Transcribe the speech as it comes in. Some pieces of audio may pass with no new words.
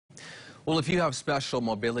Well, if you have special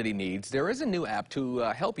mobility needs, there is a new app to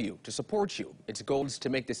help you, to support you. Its goal is to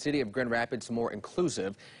make the city of Grand Rapids more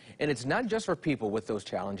inclusive, and it's not just for people with those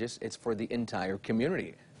challenges, it's for the entire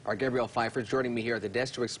community. Our Gabrielle Pfeiffer is joining me here at the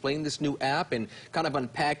desk to explain this new app and kind of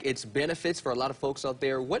unpack its benefits for a lot of folks out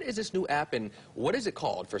there. What is this new app and what is it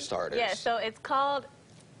called for starters? Yeah, so it's called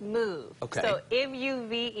Move. Okay. So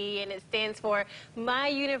MUVE, and it stands for My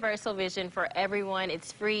Universal Vision for Everyone.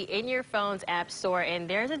 It's free in your phone's app store, and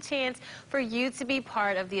there's a chance for you to be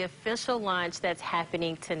part of the official launch that's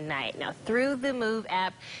happening tonight. Now, through the Move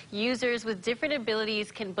app, users with different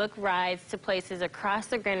abilities can book rides to places across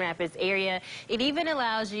the Grand Rapids area. It even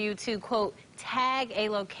allows you to, quote, tag a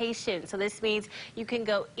location. So this means you can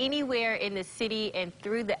go anywhere in the city, and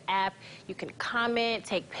through the app you can comment,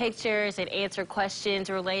 take pictures, and answer questions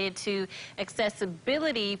related to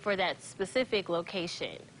accessibility for that specific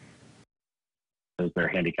location. Is there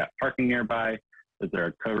handicap parking nearby? Is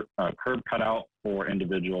there a curb cutout for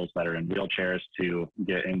individuals that are in wheelchairs to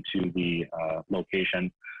get into the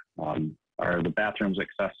location? Are the bathrooms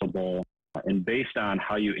accessible? And based on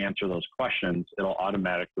how you answer those questions, it'll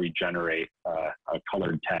automatically generate a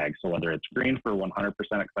colored tag. So whether it's green for 100%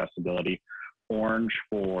 accessibility, orange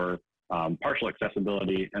for partial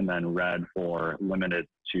accessibility, and then red for limited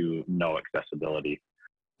to no accessibility.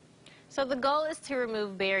 So the goal is to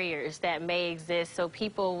remove barriers that may exist so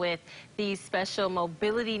people with these special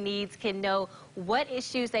mobility needs can know what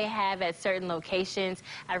issues they have at certain locations.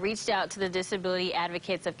 I reached out to the Disability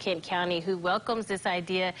Advocates of Kent County, who welcomes this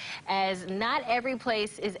idea, as not every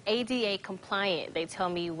place is ADA compliant. They tell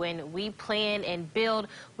me when we plan and build,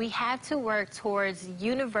 we have to work towards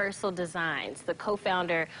universal designs. The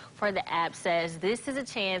co-founder for the app says this is a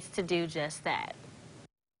chance to do just that.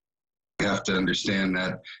 We have to understand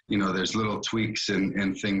that, you know, there's little tweaks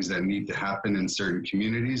and things that need to happen in certain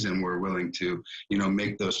communities, and we're willing to, you know,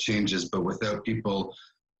 make those changes. But without people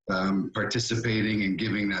participating and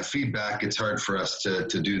giving that feedback, it's hard for us to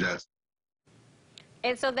do that.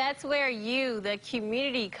 And so that's where you, the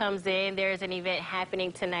community, comes in. There's an event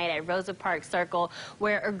happening tonight at Rosa Parks Circle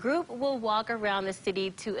where a group will walk around the city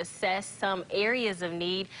to assess some areas of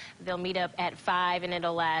need. They'll meet up at 5 and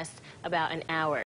it'll last about an hour.